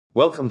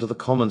Welcome to the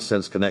Common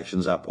Sense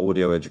Connections app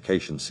audio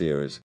education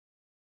series.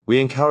 We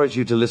encourage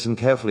you to listen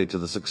carefully to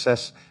the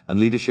success and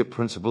leadership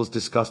principles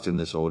discussed in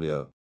this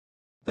audio.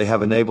 They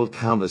have enabled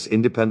countless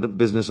independent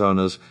business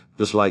owners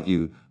just like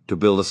you to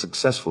build a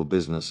successful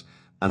business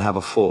and have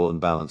a full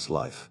and balanced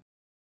life.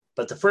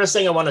 But the first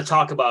thing I want to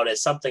talk about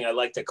is something I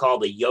like to call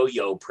the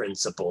yo-yo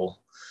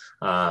principle.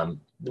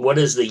 What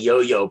is the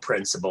yo-yo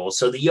principle?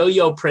 So the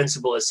yo-yo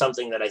principle is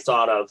something that I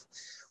thought of.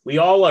 We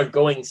all are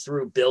going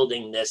through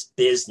building this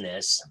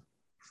business.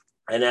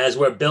 And as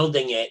we're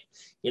building it,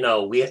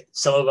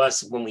 some of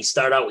us, when we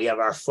start out, we have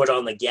our foot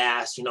on the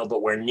gas,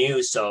 but we're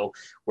new. So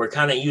we're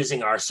kind of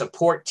using our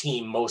support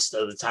team most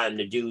of the time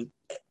to do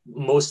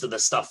most of the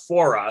stuff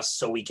for us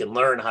so we can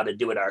learn how to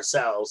do it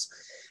ourselves.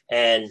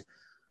 And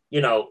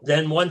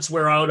then once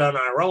we're out on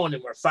our own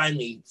and we're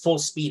finally full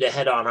speed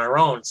ahead on our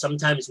own,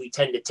 sometimes we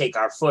tend to take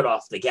our foot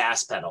off the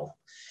gas pedal.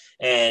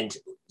 And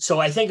so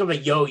I think of a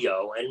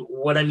yo-yo, and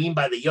what I mean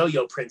by the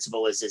yo-yo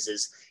principle is,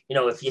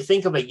 if you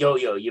think of a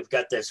yo-yo, you've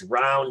got this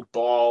round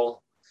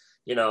ball,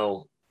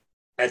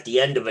 at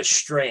the end of a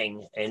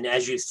string. And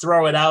as you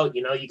throw it out,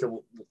 you can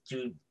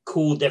do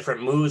cool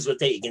different moves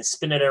with it. You can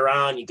spin it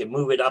around, you can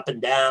move it up and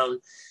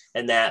down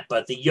and that.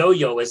 But the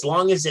yo-yo, as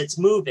long as it's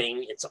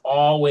moving, it's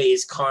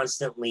always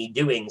constantly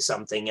doing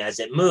something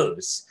as it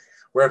moves.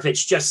 Where if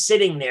it's just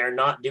sitting there,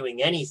 not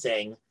doing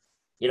anything,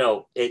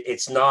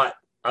 it's not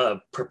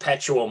a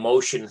perpetual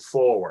motion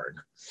forward.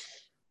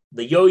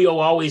 The yo-yo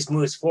always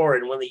moves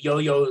forward. And when the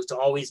yo-yo is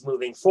always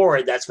moving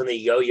forward, that's when the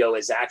yo-yo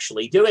is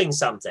actually doing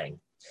something.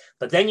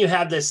 But then you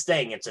have this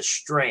thing, it's a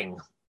string,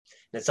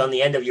 and it's on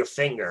the end of your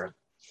finger.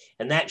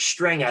 And that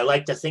string, I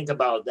like to think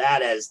about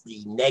that as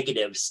the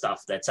negative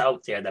stuff that's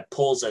out there that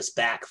pulls us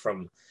back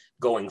from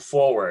going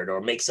forward or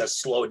makes us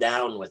slow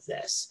down with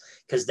this.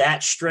 Because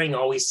that string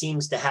always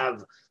seems to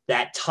have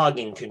that tug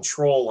and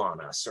control on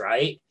us,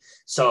 right?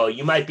 So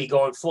you might be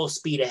going full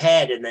speed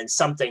ahead and then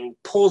something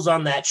pulls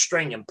on that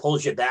string and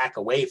pulls you back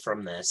away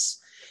from this.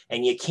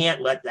 And you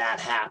can't let that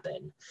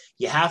happen.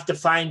 You have to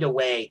find a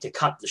way to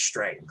cut the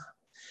string.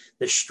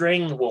 The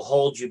string will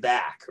hold you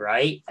back,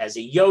 right? As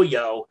a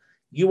yo-yo,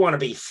 you want to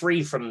be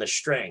free from the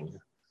string.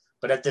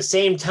 But at the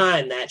same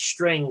time, that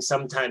string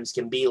sometimes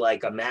can be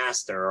like a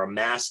master or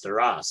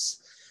master us.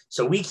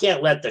 So we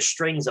can't let the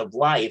strings of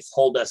life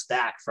hold us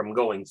back from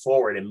going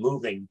forward and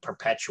moving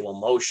perpetual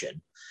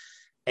motion.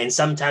 And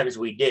sometimes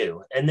we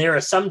do. And there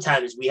are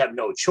sometimes we have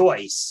no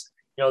choice.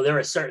 There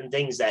are certain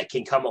things that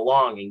can come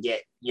along and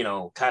get,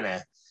 kind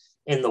of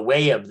in the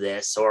way of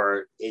this,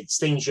 or it's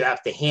things you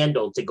have to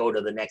handle to go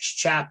to the next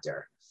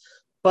chapter.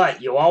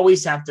 But you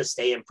always have to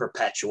stay in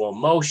perpetual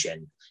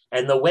motion.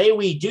 And the way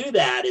we do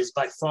that is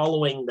by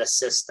following the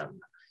system.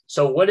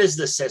 So what is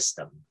the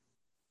system?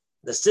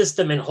 The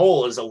system in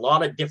whole is a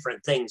lot of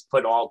different things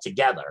put all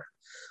together.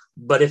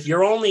 But if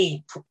you're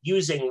only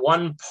using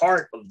one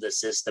part of the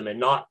system and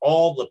not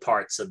all the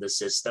parts of the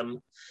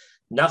system,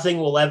 nothing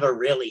will ever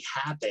really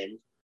happen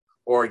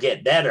or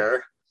get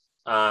better.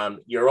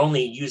 You're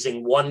only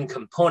using one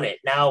component.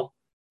 Now,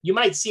 you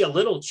might see a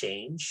little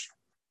change.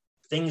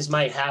 Things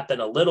might happen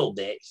a little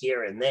bit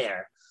here and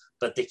there.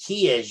 But the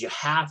key is you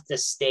have to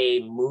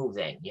stay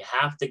moving. You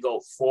have to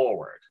go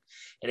forward.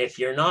 And if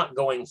you're not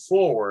going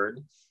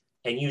forward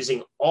and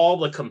using all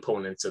the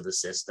components of the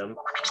system,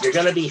 you're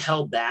going to be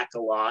held back a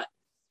lot.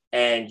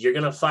 And you're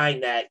going to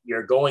find that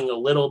you're going a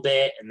little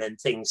bit and then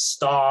things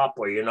stop,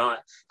 or you're not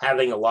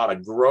having a lot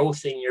of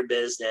growth in your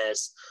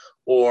business,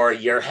 or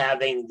you're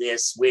having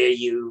this where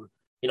you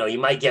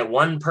might get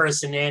one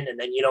person in and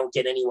then you don't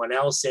get anyone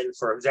else in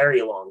for a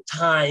very long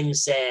time,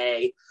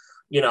 say,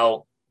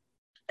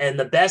 and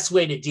the best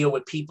way to deal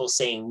with people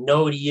saying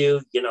no to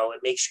you, it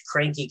makes you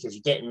cranky because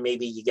you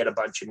get a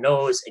bunch of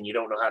no's and you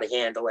don't know how to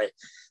handle it.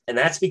 And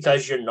that's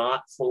because you're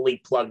not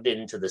fully plugged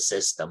into the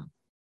system.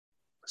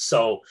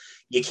 So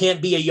you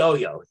can't be a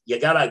yo-yo. You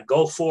got to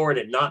go forward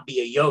and not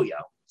be a yo-yo.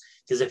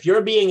 Because if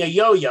you're being a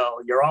yo-yo,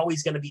 you're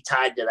always going to be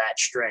tied to that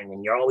string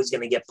and you're always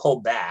going to get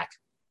pulled back.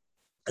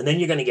 And then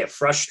you're going to get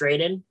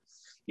frustrated.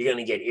 You're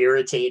going to get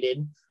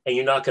irritated and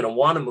you're not going to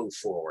want to move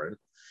forward.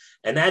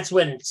 And that's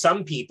when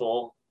some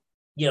people,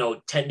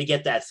 tend to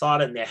get that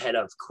thought in their head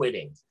of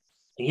quitting.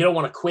 And you don't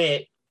want to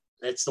quit.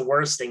 That's the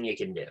worst thing you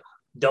can do.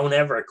 Don't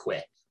ever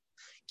quit.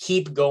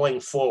 Keep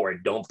going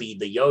forward. Don't be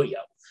the yo-yo.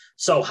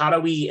 So how do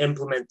we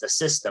implement the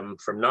system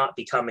from not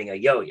becoming a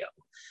yo-yo?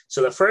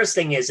 So the first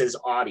thing is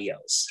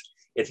audios.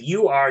 If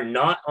you are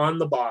not on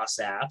the Boss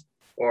app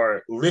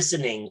or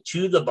listening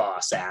to the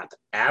Boss app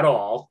at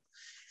all,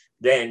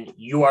 then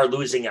you are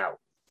losing out.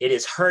 It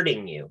is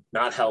hurting you,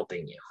 not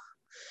helping you.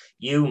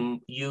 You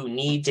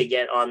need to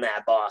get on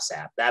that Boss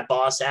app. That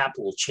Boss app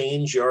will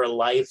change your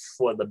life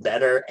for the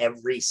better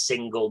every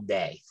single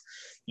day.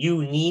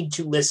 You need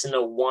to listen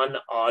to one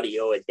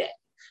audio a day.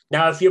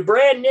 Now, if you're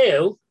brand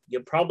new, you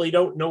probably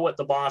don't know what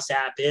the Boss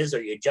app is,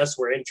 or you just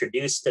were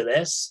introduced to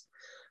this.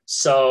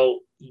 So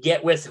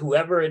get with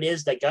whoever it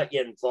is that got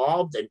you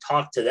involved and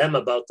talk to them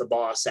about the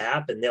Boss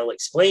app and they'll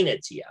explain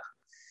it to you.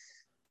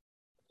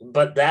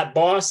 But that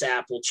Boss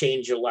app will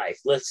change your life,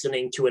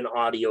 listening to an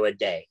audio a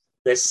day.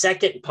 The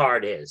second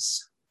part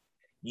is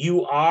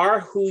you are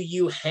who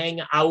you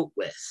hang out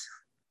with.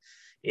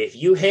 If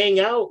you hang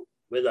out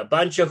with a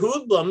bunch of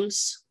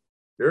hoodlums,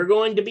 you're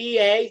going to be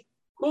a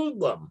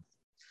hoodlum.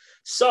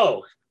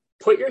 So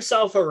put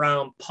yourself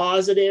around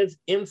positive,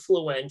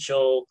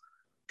 influential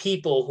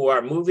people who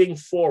are moving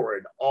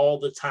forward all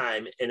the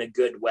time in a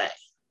good way.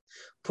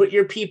 Put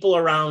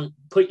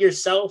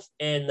yourself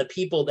and the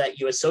people that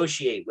you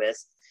associate with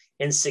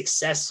in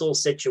successful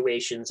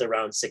situations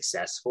around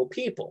successful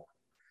people.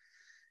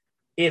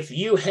 If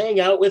you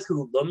hang out with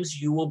hoodlums,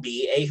 you will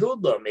be a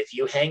hoodlum. If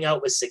you hang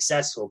out with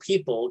successful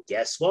people,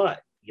 guess what?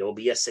 You'll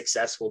be a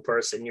successful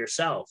person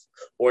yourself,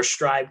 or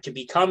strive to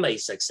become a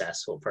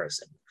successful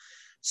person.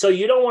 So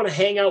you don't want to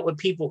hang out with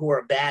people who are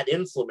a bad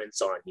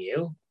influence on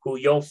you, who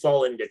you'll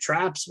fall into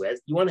traps with.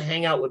 You want to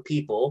hang out with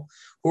people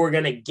who are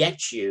going to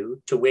get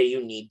you to where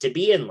you need to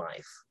be in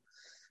life.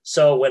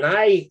 So when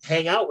I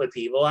hang out with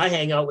people, I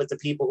hang out with the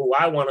people who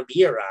I want to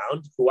be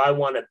around, who I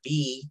want to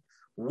be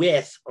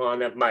with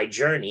on my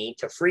journey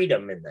to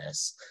freedom in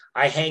this.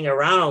 I hang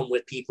around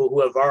with people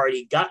who have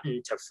already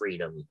gotten to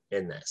freedom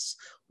in this.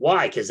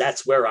 Why? Because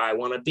that's where I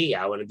want to be.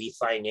 I want to be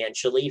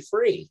financially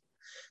free.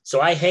 So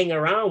I hang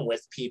around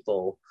with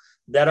people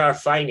that are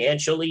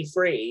financially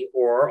free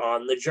or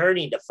on the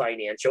journey to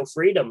financial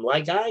freedom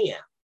like I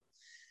am.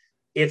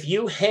 If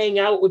you hang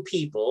out with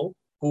people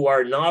who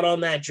are not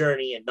on that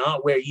journey and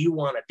not where you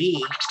want to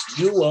be,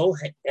 you will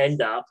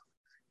end up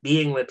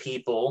being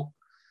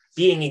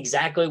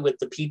exactly with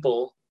the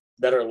people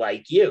that are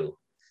like you.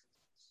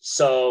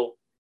 So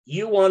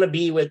you want to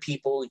be with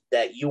people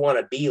that you want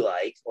to be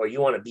like, or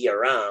you want to be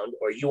around,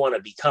 or you want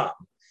to become.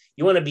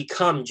 You want to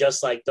become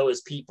just like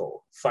those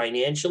people.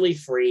 Financial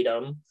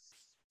freedom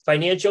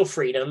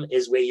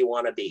is where you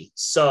want to be.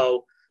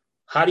 So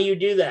how do you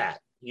do that?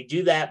 You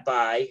do that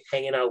by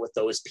hanging out with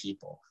those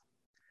people.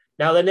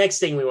 Now, the next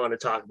thing we want to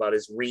talk about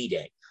is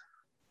reading.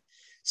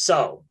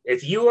 So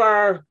if you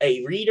are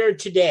a reader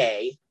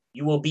today,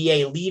 you will be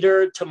a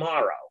leader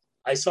tomorrow.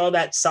 I saw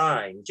that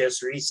sign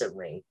just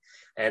recently,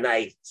 and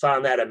I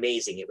found that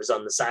amazing. It was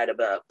on the side of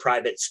a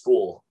private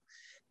school,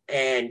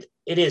 and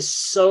it is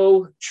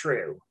so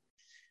true.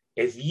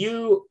 If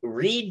you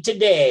read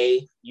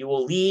today, you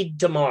will lead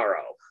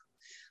tomorrow.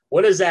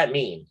 What does that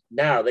mean?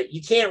 Now, that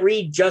you can't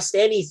read just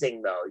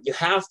anything, though. You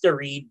have to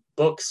read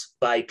books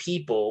by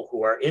people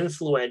who are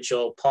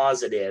influential,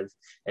 positive,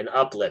 and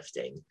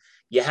uplifting.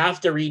 You have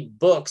to read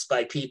books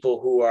by people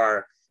who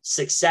are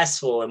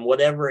successful in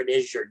whatever it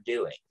is you're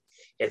doing.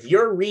 If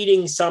you're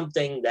reading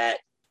something that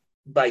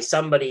by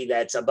somebody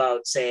that's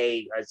about,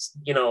 say,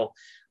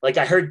 like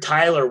I heard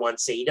Tyler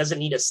once say, he doesn't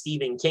need a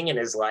Stephen King in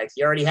his life.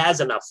 He already has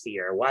enough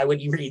fear. Why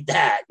would you read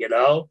that?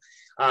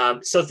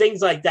 So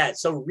things like that.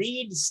 So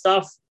read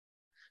stuff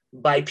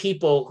by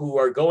people who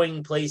are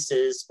going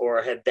places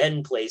or have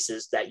been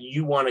places that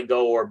you want to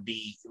go or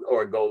be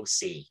or go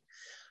see.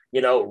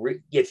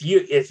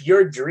 If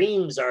your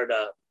dreams are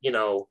to,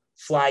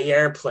 fly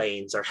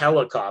airplanes or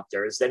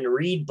helicopters, then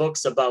read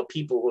books about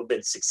people who have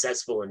been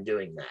successful in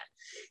doing that.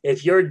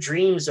 If your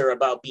dreams are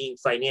about being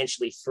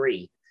financially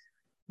free,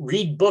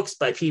 read books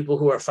by people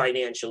who are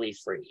financially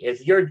free.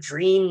 If your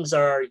dreams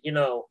are,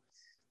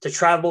 to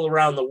travel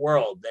around the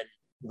world, then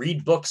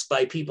read books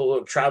by people who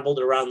have traveled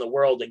around the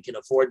world and can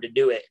afford to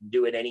do it and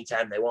do it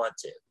anytime they want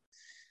to.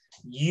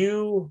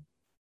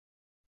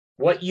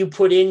 What you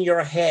put in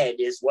your head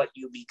is what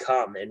you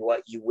become and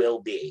what you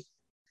will be.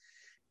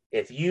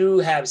 If you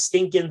have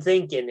stinking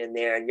thinking in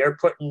there and you're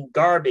putting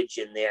garbage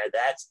in there,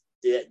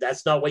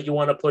 that's not what you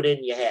want to put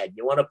in your head.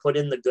 You want to put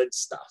in the good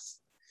stuff.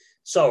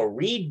 So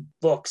read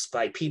books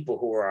by people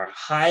who are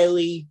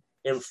highly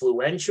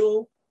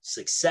influential,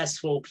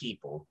 successful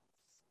people.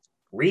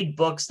 Read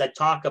books that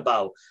talk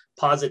about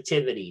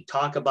positivity,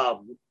 talk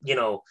about,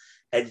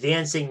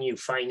 advancing you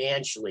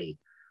financially.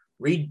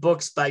 Read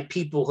books by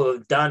people who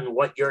have done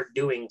what you're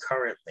doing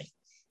currently.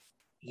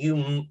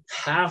 You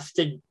have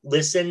to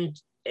listen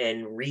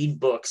and read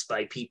books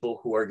by people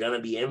who are going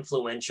to be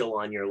influential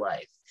on your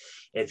life.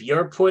 If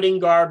you're putting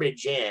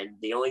garbage in,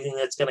 the only thing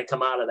that's going to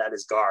come out of that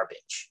is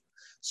garbage.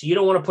 So you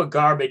don't want to put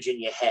garbage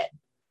in your head.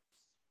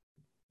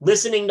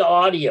 Listening to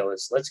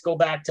audios, let's go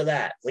back to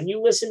that. When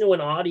you listen to an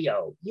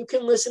audio, you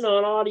can listen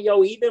on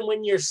audio even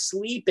when you're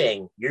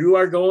sleeping. You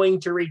are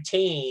going to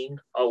retain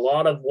a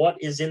lot of what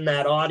is in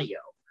that audio.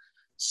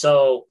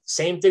 So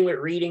same thing with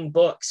reading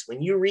books.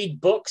 When you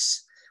read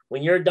books,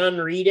 when you're done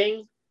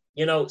reading,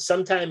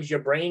 sometimes your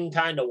brain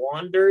kind of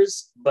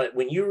wanders, but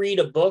when you read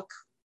a book,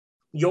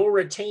 you'll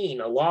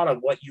retain a lot of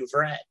what you've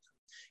read.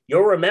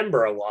 You'll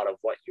remember a lot of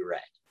what you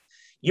read.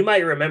 You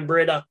might remember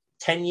it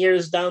 10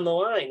 years down the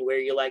line where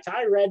you're like,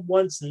 I read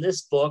once in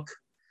this book.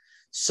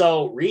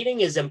 So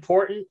reading is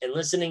important and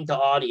listening to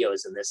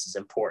audios in this is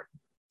important.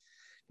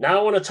 Now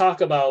I want to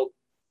talk about,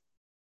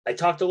 I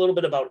talked a little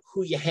bit about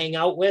who you hang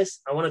out with.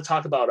 I want to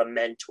talk about a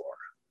mentor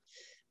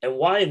and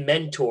why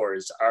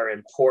mentors are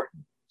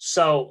important.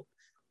 So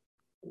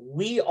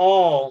we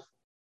all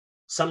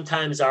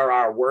sometimes are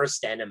our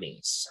worst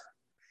enemies.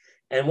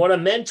 And what a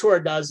mentor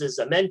does is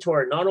a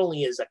mentor not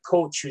only is a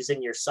coach who's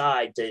in your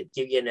side to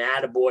give you an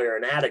attaboy or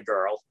an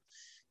attagirl,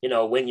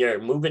 when you're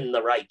moving in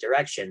the right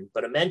direction,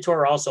 but a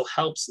mentor also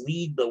helps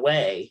lead the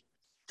way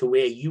to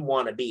where you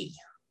want to be.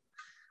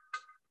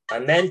 A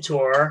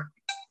mentor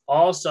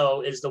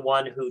also is the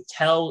one who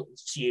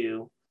tells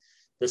you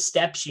the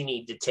steps you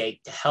need to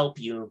take to help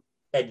you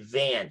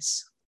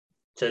advance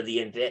to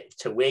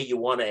where you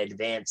want to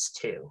advance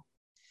to.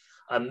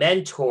 A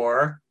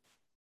mentor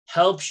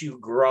helps you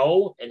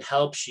grow and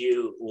helps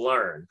you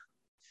learn.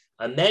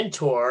 A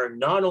mentor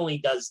not only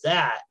does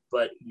that,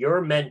 but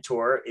your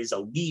mentor is a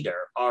leader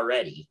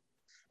already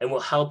and will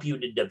help you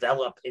to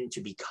develop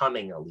into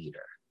becoming a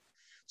leader.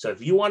 So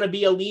if you want to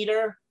be a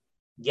leader,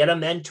 get a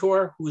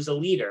mentor who's a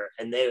leader,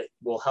 and they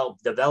will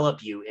help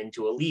develop you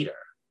into a leader.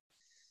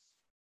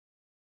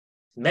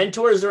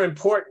 Mentors are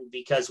important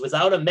because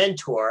without a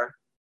mentor,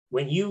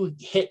 when you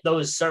hit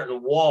those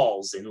certain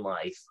walls in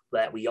life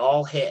that we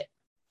all hit,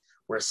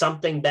 where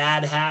something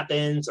bad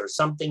happens or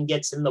something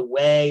gets in the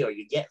way or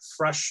you get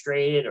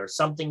frustrated or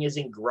something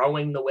isn't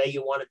growing the way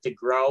you want it to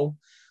grow,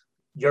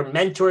 your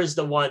mentor is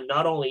the one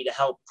not only to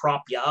help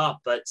prop you up,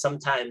 but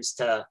sometimes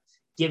to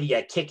give you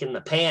a kick in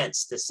the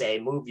pants to say,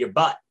 move your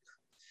butt,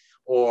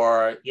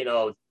 or,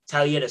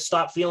 tell you to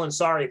stop feeling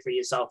sorry for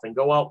yourself and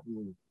go out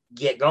and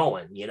get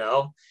going.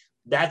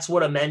 That's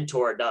what a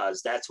mentor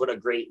does. That's what a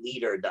great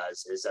leader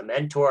does, is a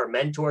mentor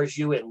mentors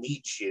you and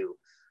leads you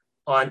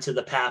onto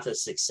the path of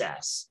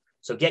success.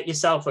 So get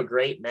yourself a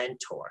great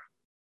mentor.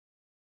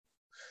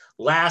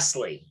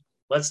 Lastly,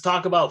 let's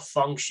talk about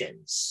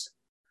functions.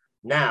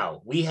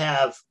 Now, we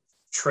have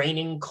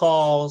training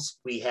calls,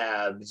 we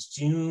have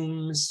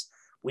Zooms,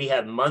 we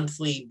have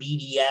monthly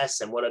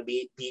BDS. And what a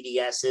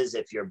BDS is,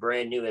 if you're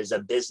brand new, is a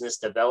business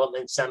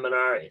development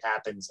seminar. It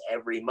happens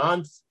every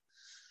month.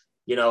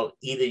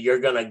 Either you're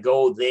going to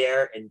go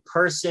there in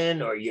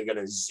person or you're going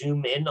to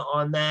Zoom in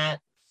on that.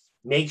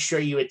 Make sure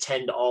you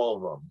attend all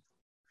of them.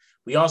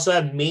 We also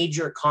have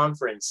major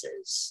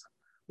conferences.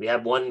 We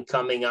have one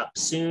coming up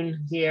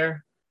soon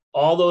here.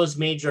 All those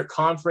major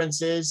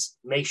conferences,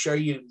 make sure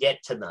you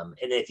get to them.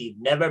 And if you've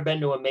never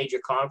been to a major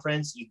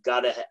conference, you've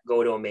got to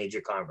go to a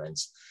major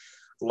conference.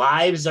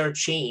 Lives are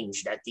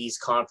changed at these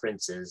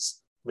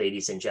conferences,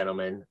 ladies and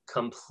gentlemen,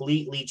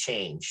 completely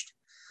changed.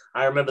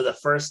 I remember the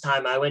first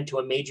time I went to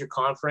a major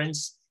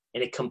conference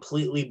and it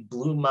completely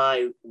blew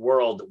my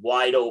world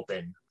wide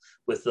open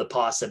with the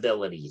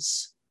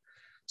possibilities.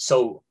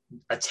 So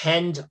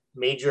attend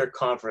major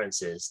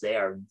conferences. They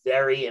are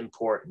very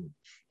important.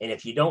 And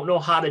if you don't know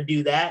how to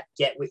do that,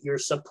 get with your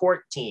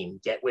support team,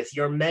 get with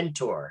your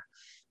mentor.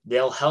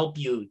 They'll help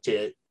you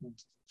to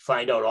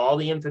find out all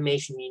the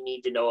information you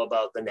need to know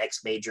about the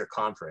next major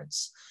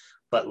conference.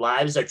 But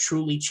lives are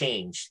truly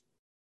changed,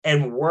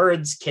 and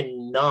words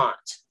cannot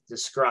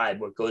describe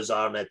what goes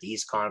on at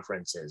these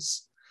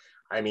conferences.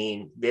 I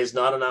mean, there's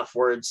not enough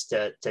words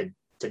to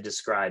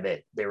describe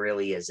it. There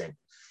really isn't.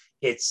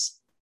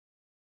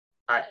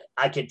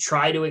 I could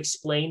try to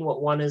explain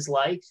what one is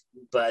like,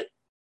 but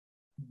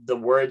the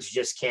words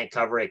just can't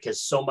cover it,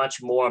 because so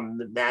much more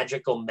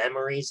magical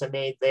memories are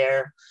made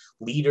there,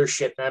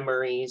 leadership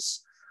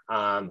memories,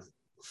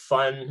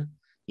 fun.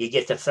 You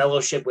get to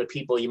fellowship with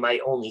people you might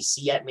only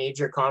see at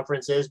major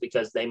conferences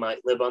because they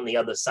might live on the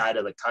other side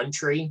of the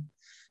country.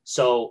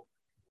 So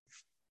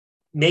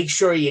make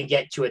sure you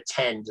get to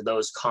attend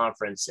those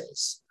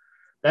conferences.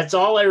 That's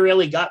all I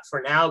really got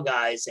for now,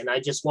 guys. And I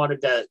just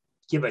wanted to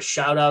give a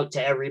shout out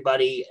to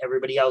everybody.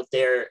 Everybody out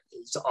there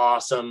is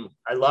awesome.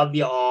 I love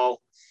you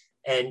all.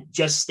 And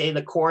just stay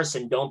the course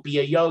and don't be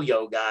a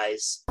yo-yo,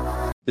 guys.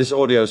 This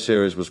audio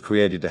series was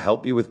created to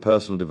help you with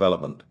personal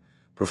development,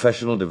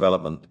 professional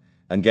development,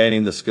 and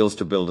gaining the skills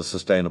to build a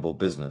sustainable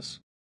business.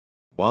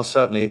 While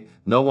certainly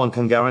no one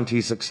can guarantee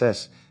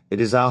success,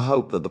 it is our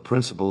hope that the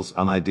principles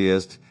and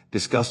ideas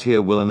discussed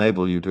here will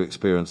enable you to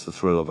experience the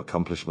thrill of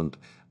accomplishment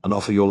and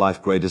offer your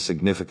life greater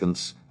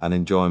significance and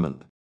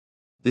enjoyment.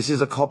 This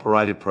is a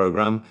copyrighted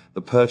program.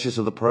 The purchase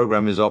of the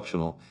program is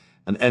optional,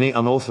 and any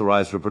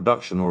unauthorized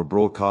reproduction or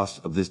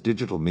broadcast of this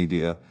digital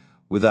media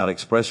without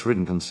express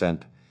written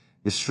consent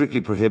is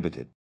strictly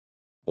prohibited.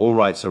 All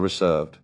rights are reserved.